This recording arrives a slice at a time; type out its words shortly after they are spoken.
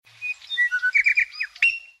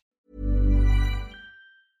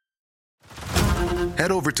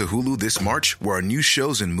Head over to Hulu this March, where our new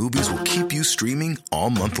shows and movies will keep you streaming all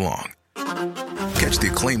month long. Catch the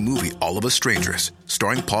acclaimed movie All of Us Strangers,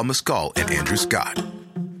 starring Paul Mescal and Andrew Scott.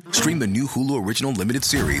 Stream the new Hulu original limited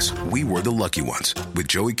series We Were the Lucky Ones with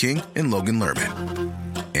Joey King and Logan Lerman.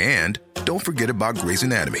 And don't forget about Grey's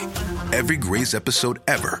Anatomy. Every Grey's episode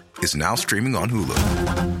ever is now streaming on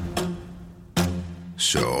Hulu.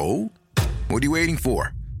 So, what are you waiting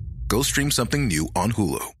for? Go stream something new on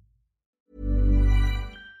Hulu.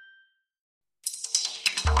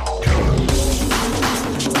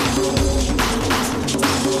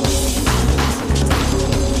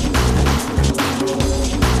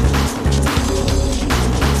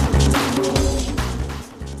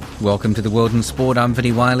 Welcome to the World in Sport. I'm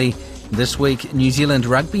Vinnie Wiley. This week, New Zealand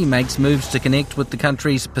Rugby makes moves to connect with the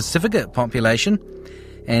country's Pasifika population,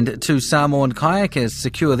 and 2 Samoan kayakers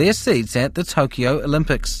secure their seats at the Tokyo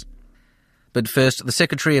Olympics. But first, the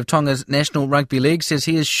Secretary of Tonga's National Rugby League says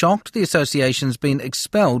he is shocked the association's been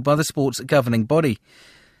expelled by the sport's governing body.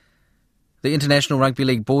 The International Rugby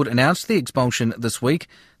League board announced the expulsion this week,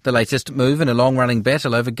 the latest move in a long-running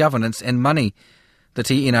battle over governance and money. The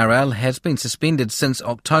TNRL has been suspended since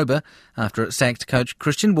October after it sacked coach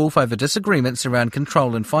Christian Wolff over disagreements around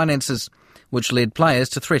control and finances, which led players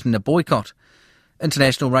to threaten a boycott.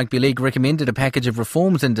 International Rugby League recommended a package of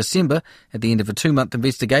reforms in December at the end of a 2-month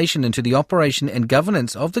investigation into the operation and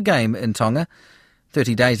governance of the game in Tonga.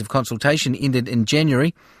 30 days of consultation ended in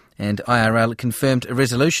January, and IRL confirmed a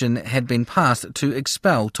resolution had been passed to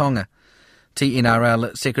expel Tonga.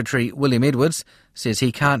 TNRL Secretary William Edwards says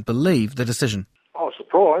he can't believe the decision.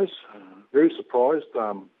 Surprised, very surprised,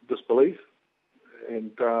 disbelief,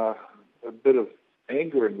 and a bit of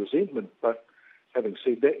anger and resentment. But having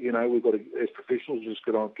said that, we've got to, as professionals, just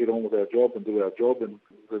get on with our job and do our job. And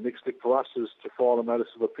the next step for us is to file a notice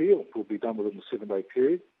of appeal. It will be done within a 7-day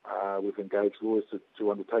period. We've engaged lawyers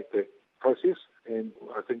to undertake that process, and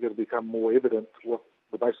I think it'll become more evident what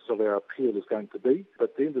the basis of our appeal is going to be. But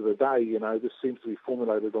at the end of the day, this seems to be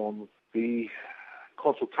formulated on the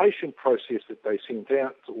consultation process that they sent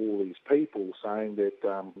out to all these people, saying that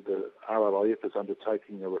the RLIF is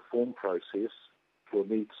undertaking a reform process for a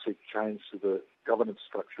need to seek change to the governance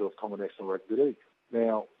structure of Tonga National Rugby League.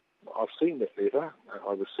 Now, I've seen that letter,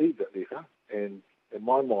 I received that letter, and in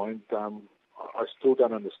my mind, I still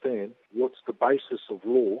don't understand what's the basis of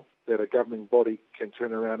law that a governing body can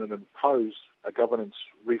turn around and impose a governance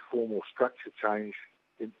reform or structure change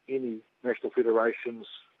in any national federation's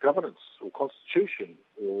governance or constitution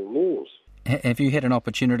or laws. Have you had an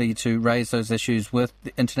opportunity to raise those issues with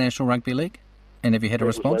the International Rugby League? And have you had a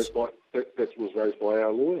response? That was raised by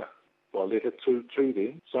our lawyer, by letter to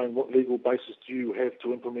them, saying what legal basis do you have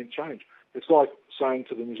to implement change? It's like saying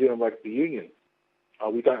to the New Zealand Rugby Union,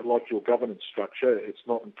 we don't like your governance structure, it's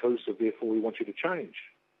not inclusive, therefore we want you to change.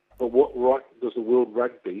 But what right does the World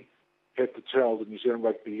Rugby have to tell the New Zealand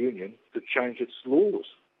Rugby Union to change its laws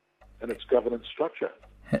and its governance structure?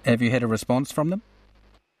 Have you had a response from them?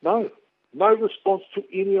 No response to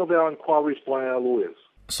any of our inquiries by our lawyers.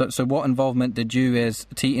 So what involvement did you as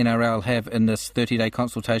TNRL have in this 30-day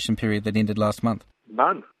consultation period that ended last month?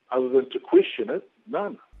 None, other than to question it,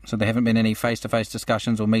 none. So there haven't been any face-to-face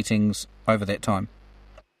discussions or meetings over that time?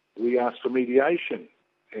 We asked for mediation,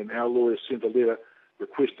 and our lawyers sent a letter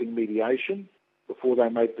requesting mediation before they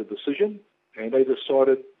made the decision, and they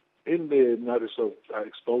decided in their notice of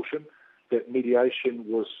expulsion that mediation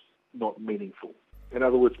was not meaningful. In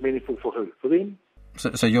other words, meaningful for who? For them?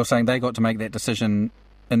 So you're saying they got to make that decision,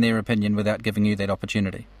 in their opinion, without giving you that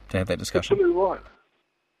opportunity to have that discussion? Absolutely right.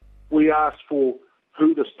 We asked for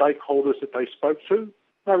who the stakeholders that they spoke to,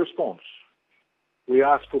 no response. We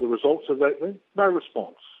asked for the results of that, no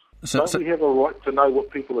response. Don't we have a right to know what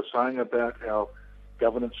people are saying about our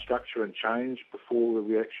governance structure and change before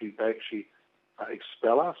they actually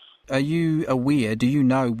expel us? Are you aware, do you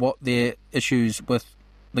know what their issues with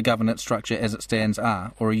the governance structure as it stands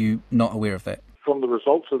are, or are you not aware of that? From the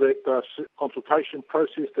results of that consultation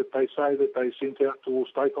process that they say that they sent out to all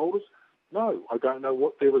stakeholders, no, I don't know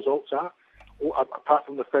what their results are, or, apart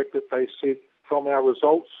from the fact that they said from our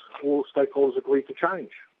results all stakeholders agreed to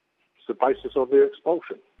change. It's the basis of their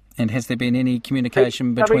expulsion. And has there been any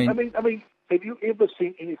communication between... I mean, have you ever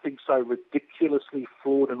seen anything so ridiculously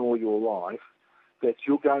flawed in all your life that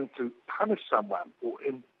you're going to punish someone or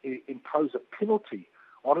impose a penalty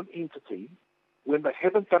on an entity when they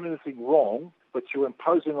haven't done anything wrong, but you're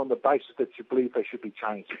imposing on the basis that you believe they should be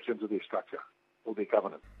changed in terms of their structure or their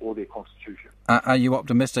governance or their constitution? Are you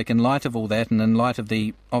optimistic in light of all that and in light of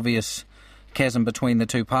the obvious chasm between the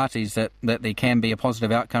two parties that there can be a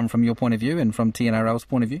positive outcome from your point of view and from TNRL's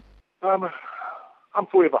point of view? I'm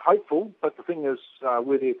forever hopeful, but the thing is,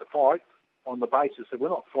 we're there to fight on the basis that we're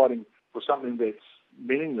not fighting for something that's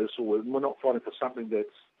meaningless, or we're not fighting for something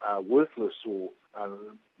that's worthless or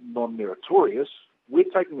non-meritorious. We're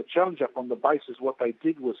taking the challenge up on the basis what they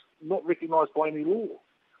did was not recognised by any law.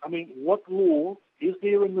 I mean, what law is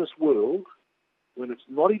there in this world when it's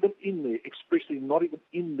not even in there, expressly not even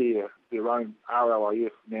in their own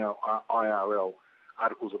RLAF, now IRL,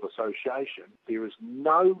 Articles of Association? There is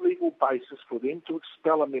no legal basis for them to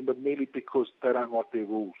expel a member merely because they don't like their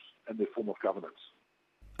rules and their form of governance.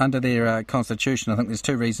 Under their constitution, I think there's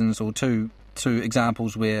two reasons or two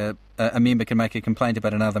examples where a member can make a complaint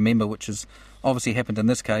about another member, which has obviously happened in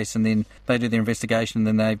this case, and then they do their investigation and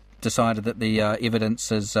then they've decided that the evidence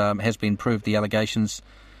has been proved, the allegations,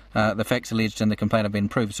 the facts alleged in the complaint have been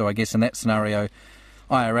proved. So I guess in that scenario,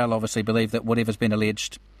 IRL obviously believe that whatever's been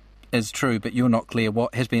alleged is true, but you're not clear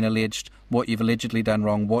what has been alleged, what you've allegedly done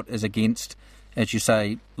wrong, what is against, as you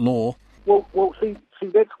say, law. Well, see,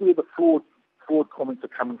 that's where the fraud comments are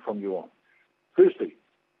coming from you on. Firstly,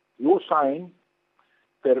 you're saying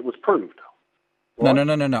that it was proved. Right?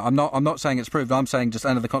 No. I'm not saying it's proved. I'm saying just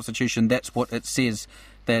under the Constitution, that's what it says,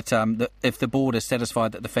 that if the board is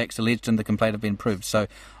satisfied that the facts alleged in the complaint have been proved. So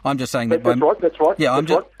I'm just saying that. That's right. Yeah,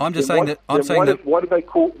 I'm just saying that. Why did they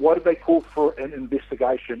call for an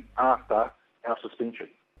investigation after our suspension?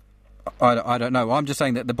 I don't know. I'm just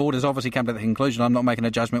saying that the board has obviously come to the conclusion. I'm not making a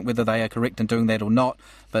judgment whether they are correct in doing that or not,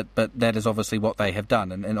 but that is obviously what they have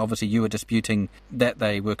done. And obviously you are disputing that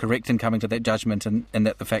they were correct in coming to that judgment and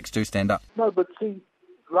that the facts do stand up. No, but see,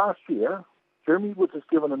 last year, Jeremy Woods has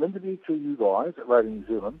given an interview to you guys at Radio New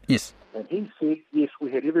Zealand. Yes. And he said, yes,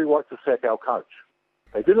 we had every right to sack our coach.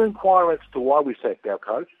 They didn't inquire as to why we sacked our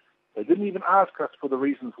coach. They didn't even ask us for the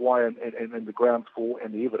reasons why and the grounds for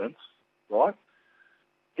and the evidence, right?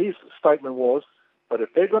 His statement was, but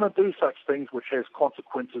if they're going to do such things which has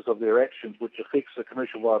consequences of their actions which affects the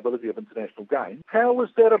commercial viability of international game, how is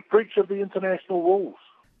that a breach of the international rules?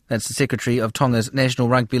 That's the Secretary of Tonga's National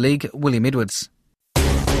Rugby League, William Edwards.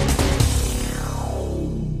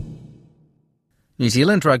 New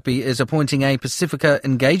Zealand Rugby is appointing a Pasifika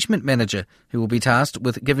engagement manager who will be tasked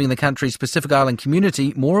with giving the country's Pacific Island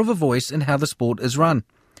community more of a voice in how the sport is run.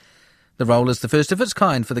 The role is the first of its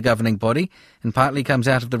kind for the governing body and partly comes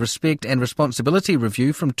out of the Respect and Responsibility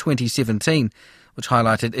Review from 2017, which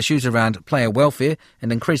highlighted issues around player welfare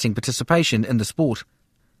and increasing participation in the sport.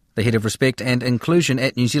 The head of Respect and Inclusion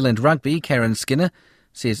at New Zealand Rugby, Karen Skinner,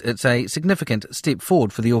 says it's a significant step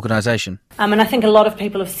forward for the organisation. And I think a lot of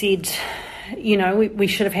people have said, you know, we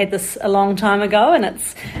should have had this a long time ago, and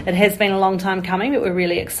it has been a long time coming, but we're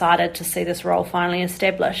really excited to see this role finally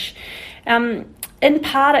established. In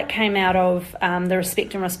part, it came out of the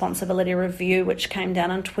Respect and Responsibility Review, which came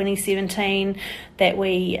down in 2017, that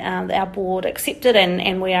our board accepted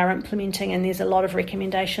and we are implementing, and there's a lot of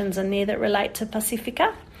recommendations in there that relate to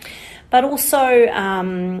Pasifika. But also,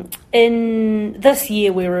 in this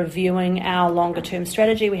year, we're reviewing our longer-term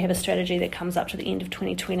strategy. We have a strategy that comes up to the end of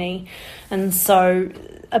 2020, and so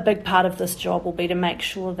a big part of this job will be to make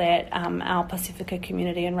sure that our Pasifika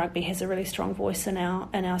community in rugby has a really strong voice in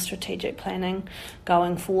our strategic planning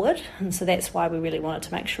going forward, and so that's why we really wanted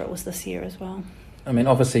to make sure it was this year as well. I mean,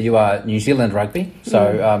 obviously you are New Zealand Rugby,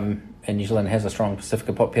 so and New Zealand has a strong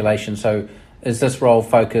Pasifika population, so is this role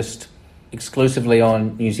focused exclusively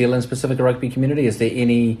on New Zealand's Pacific Rugby community? Is there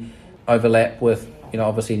any overlap with,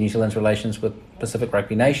 obviously New Zealand's relations with Pacific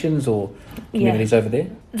Rugby nations or communities over there?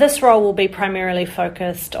 This role will be primarily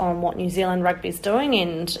focused on what New Zealand Rugby is doing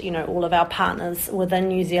and, all of our partners within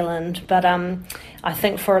New Zealand. But I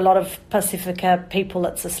think for a lot of Pasifika people,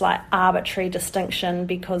 it's a slight arbitrary distinction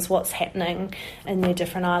because what's happening in their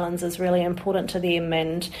different islands is really important to them.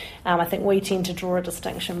 And I think we tend to draw a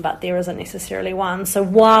distinction, but there isn't necessarily one. So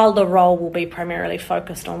while the role will be primarily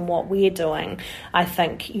focused on what we're doing, I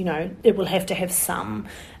think, it will have to have some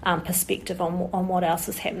perspective on what else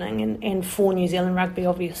is happening. And for New Zealand Rugby,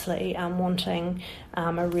 obviously, wanting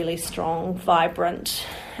a really strong, vibrant,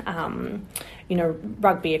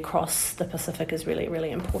 rugby across the Pacific is really, really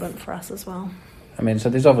important for us as well. I mean, so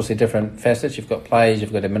there's obviously different facets. You've got players,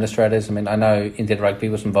 you've got administrators. I mean, I know NZ Rugby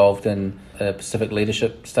was involved in a Pacific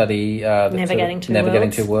leadership study, Navigating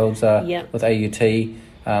Two Worlds with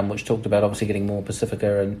AUT, which talked about obviously getting more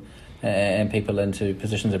Pacifica and people into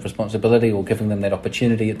positions of responsibility, or giving them that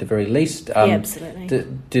opportunity at the very least. Yeah, absolutely.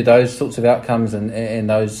 Do those sorts of outcomes and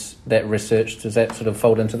that research, does that sort of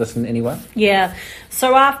fold into this in any way? Yeah.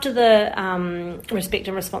 So after the Respect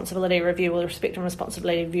and Responsibility Review, the Respect and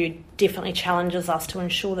Responsibility Review definitely challenges us to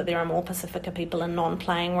ensure that there are more Pasifika people in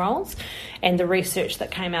non-playing roles. And the research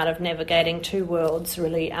that came out of Navigating Two Worlds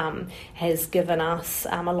really has given us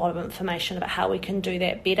a lot of information about how we can do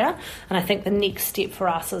that better. And I think the next step for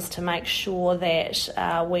us is to make sure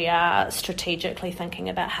that we are strategically thinking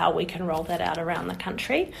about how we can roll that out around the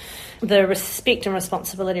country. The Respect and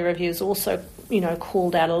Responsibility Review has also,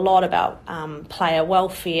 called out a lot about player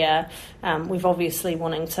welfare. We've obviously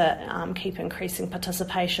wanting to keep increasing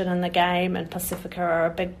participation in the game, and Pasifika are a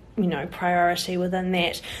big, priority within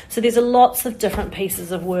that. So there's lots of different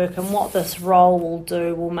pieces of work, and what this role will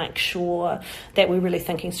do will make sure that we're really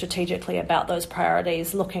thinking strategically about those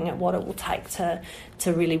priorities, looking at what it will take to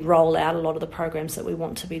really roll out a lot of the programs that we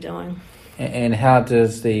want to be doing. And how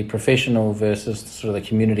does the professional versus sort of the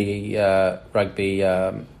community rugby,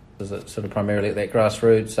 is it sort of primarily at that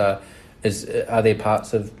grassroots? Are there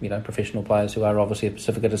parts of professional players who are obviously of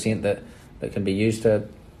Pasifika descent that can be used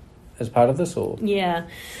as part of this, or? Yeah,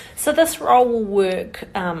 so this role will work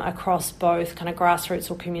across both kind of grassroots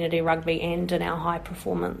or community rugby and in our high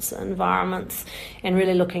performance environments, and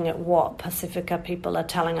really looking at what Pasifika people are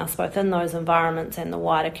telling us both in those environments and the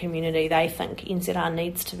wider community they think NZR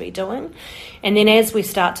needs to be doing. And then as we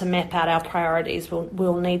start to map out our priorities,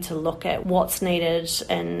 we'll need to look at what's needed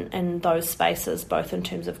in those spaces, both in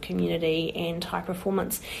terms of community and high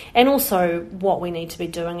performance, and also what we need to be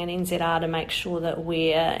doing in NZR to make sure that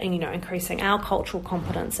we're increasing our cultural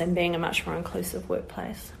competence and being a much more inclusive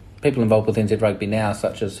workplace. People involved with NZ Rugby now,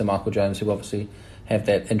 such as Sir Michael Jones, who obviously have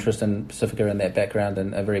that interest in Pasifika and that background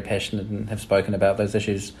and are very passionate and have spoken about those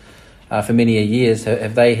issues for many years,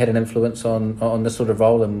 have they had an influence on this sort of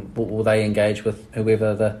role, and will they engage with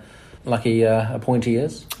whoever the lucky appointee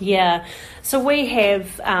is? Yeah, so we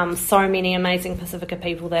have so many amazing Pasifika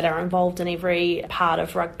people that are involved in every part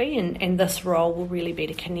of rugby, and this role will really be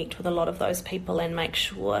to connect with a lot of those people and make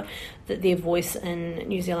sure that their voice in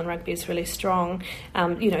New Zealand rugby is really strong.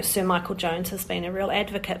 Sir Michael Jones has been a real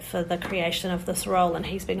advocate for the creation of this role, and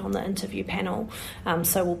he's been on the interview panel,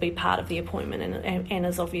 so will be part of the appointment and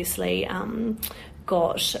is obviously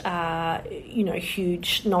got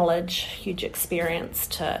huge knowledge, huge experience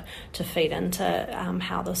to feed into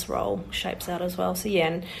how this role shapes out as well. So yeah,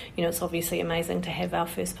 and it's obviously amazing to have our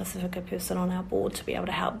first Pasifika person on our board to be able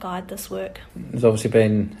to help guide this work. There's obviously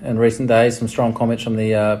been in recent days some strong comments from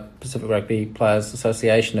the Pacific Rugby Players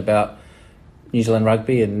Association about New Zealand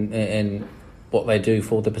rugby and what they do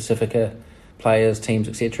for the Pasifika players, teams,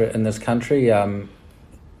 etc. in this country.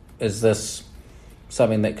 Is this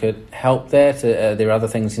something that could help that? Are there other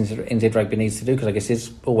things NZ Rugby needs to do? Because I guess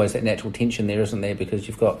there's always that natural tension there, isn't there? Because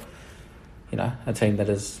you've got, a team that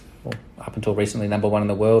is, up until recently, number one in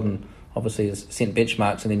the world, and obviously has sent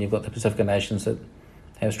benchmarks, and then you've got the Pacifica nations that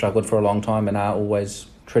have struggled for a long time and are always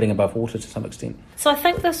treading above water to some extent. So I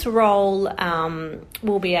think this role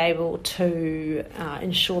will be able to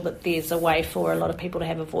ensure that there's a way for a lot of people to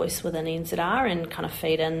have a voice within NZR and kind of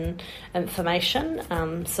feed in information.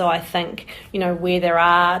 So I think, where there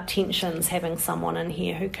are tensions, having someone in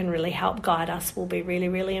here who can really help guide us will be really,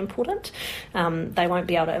 really important. They won't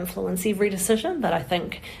be able to influence every decision, but I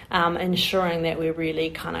think ensuring that we're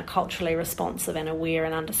really kind of culturally responsive and aware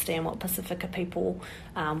and understand what Pasifika people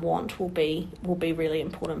want will be really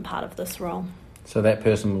important part of this role. So that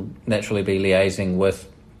person will naturally be liaising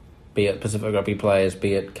with, be it Pacific Rugby players,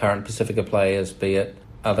 be it current Pasifika players, be it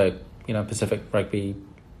other, Pacific Rugby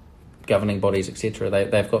governing bodies, etc.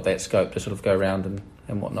 They've got that scope to sort of go around and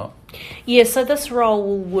whatnot. Yeah, so this role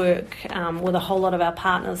will work with a whole lot of our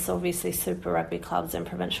partners, obviously Super Rugby clubs and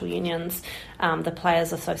provincial unions, the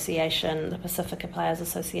Players Association, the Pasifika Players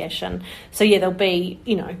Association. So yeah, they'll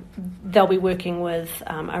be working with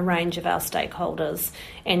a range of our stakeholders,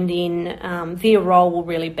 and then their role will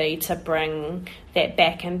really be to bring that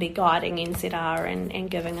back and be guiding NZR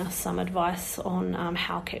and giving us some advice on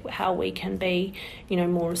how we can be,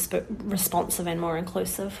 more responsive and more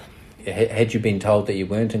inclusive. Had you been told that you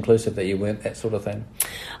weren't inclusive, that you weren't that sort of thing?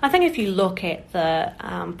 I think if you look at the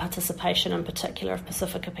participation in particular of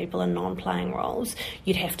Pasifika people in non-playing roles,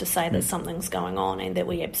 you'd have to say that something's going on and that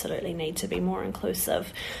we absolutely need to be more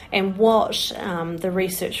inclusive. And what the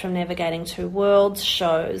research from Navigating Two Worlds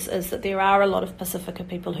shows is that there are a lot of Pasifika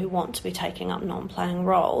people who want to be taking up non-playing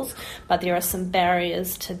roles, but there are some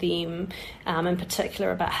barriers to them, in particular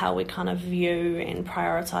about how we kind of view and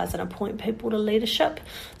prioritise and appoint people to leadership.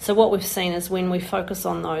 So what what we've seen is when we focus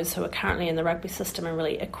on those who are currently in the rugby system and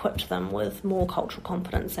really equip them with more cultural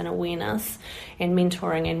competence and awareness and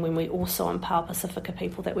mentoring, and when we also empower Pasifika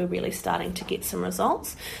people, that we're really starting to get some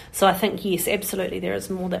results. So I think, yes, absolutely, there is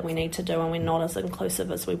more that we need to do, and we're not as inclusive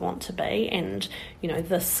as we want to be. And,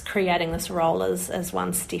 creating this role is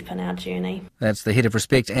one step in our journey. That's the Head of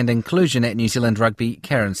Respect and Inclusion at New Zealand Rugby,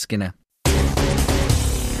 Karen Skinner.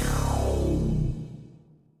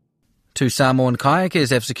 2 Samoan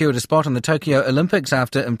kayakers have secured a spot in the Tokyo Olympics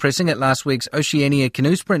after impressing at last week's Oceania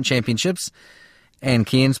Canoe Sprint Championships. Anne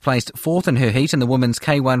Cairns placed 4th in her heat in the women's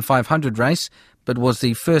K1 500 race, but was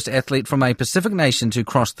the first athlete from a Pacific nation to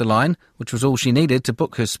cross the line, which was all she needed to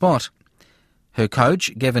book her spot. Her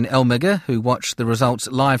coach, Gavin Elmiger, who watched the results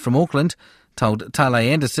live from Auckland, told Tale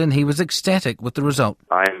Anderson he was ecstatic with the result.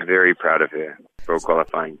 I am very proud of her for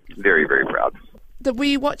qualifying. Very, very proud. Were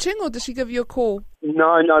you watching, or did she give you a call? No,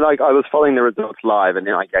 I was following the results live, and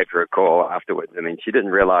then I gave her a call afterwards. I mean, she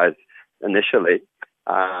didn't realise initially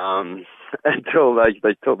until they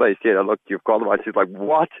said, "Oh, look, you've qualified." She was like,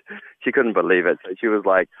 "What?" She couldn't believe it. So she was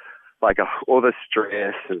like all the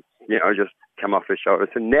stress, and, just come off her shoulders.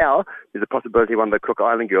 So now there's a possibility one of the Cook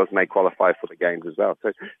Island girls may qualify for the games as well.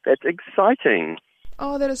 So that's exciting.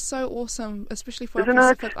 Oh, that is so awesome, especially for Isn't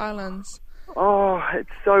our Pacific Islands. Oh,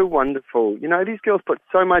 it's so wonderful. These girls put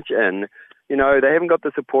so much in. They haven't got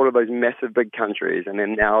the support of those massive big countries, and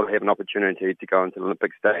then now they have an opportunity to go into the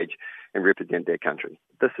Olympic stage and represent their country.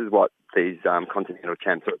 This is what these continental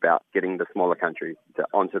champs are about, getting the smaller countries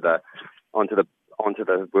onto the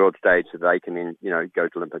world stage so they can then, go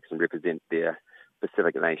to Olympics and represent their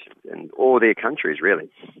Pacific nations and all their countries,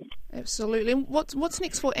 really. Absolutely. What's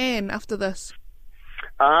next for Anne after this?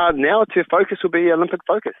 Now her focus will be Olympic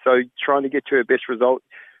focus, so trying to get to her best result.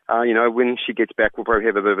 When she gets back, we'll probably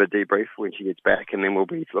have a bit of a debrief when she gets back, and then we'll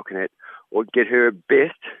be looking at or get her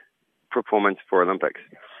best performance for Olympics,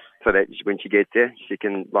 so that when she gets there, she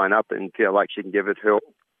can line up and feel like she can give it her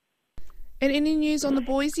all. And any news on the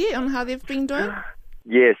boys yet, on how they've been doing?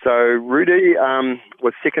 Yeah, so Rudy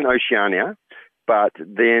was second Oceania, but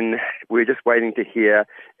then we're just waiting to hear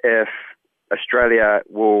if Australia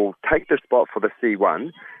will take the spot for the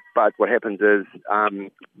C1. But what happens is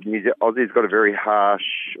Aussie's got a very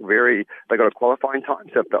harsh, they got a qualifying time.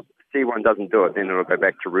 So if the C1 doesn't do it, then it'll go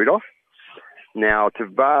back to Rudolph. Now,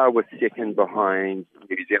 Tavar was second behind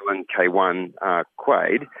New Zealand K1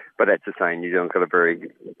 Quaid, but that's the same. New Zealand's got a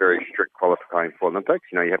very, very strict qualifying for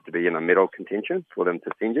Olympics. You have to be in a medal contention for them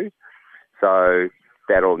to send you. So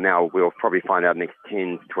we'll probably find out next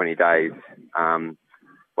 10 to 20 days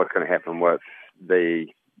what's going to happen with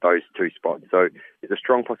those 2 spots. So there's a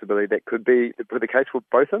strong possibility that could be the case for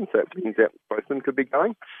both of them. So it means that both of them could be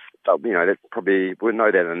going. But, that's probably, we'll know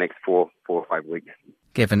that in the next 4 or 5 weeks.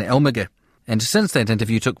 Gavin Elmiger. And since that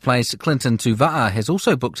interview took place, Clinton Tuva'a has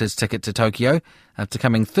also booked his ticket to Tokyo after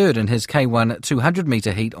coming 3rd in his K1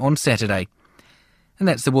 200-metre heat on Saturday. And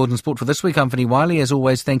that's the World in Sport for this week. I'm Vinnie Wiley. As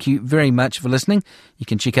always, thank you very much for listening. You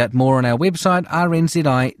can check out more on our website,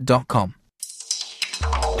 rnzi.com.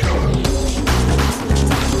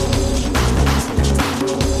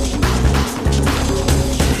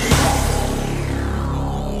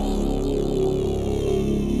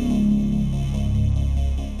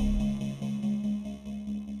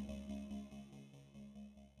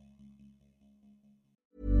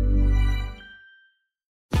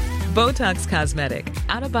 Botox Cosmetic,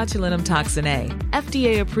 out of botulinum toxin A,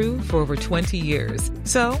 FDA approved for over 20 years.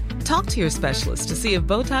 So, talk to your specialist to see if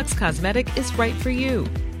Botox Cosmetic is right for you.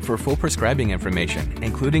 For full prescribing information,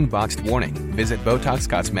 including boxed warning, visit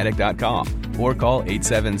BotoxCosmetic.com or call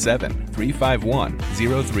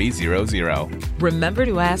 877-351-0300. Remember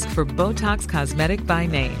to ask for Botox Cosmetic by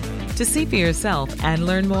name. To see for yourself and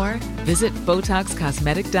learn more, visit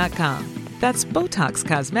BotoxCosmetic.com. That's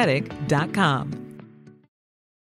BotoxCosmetic.com.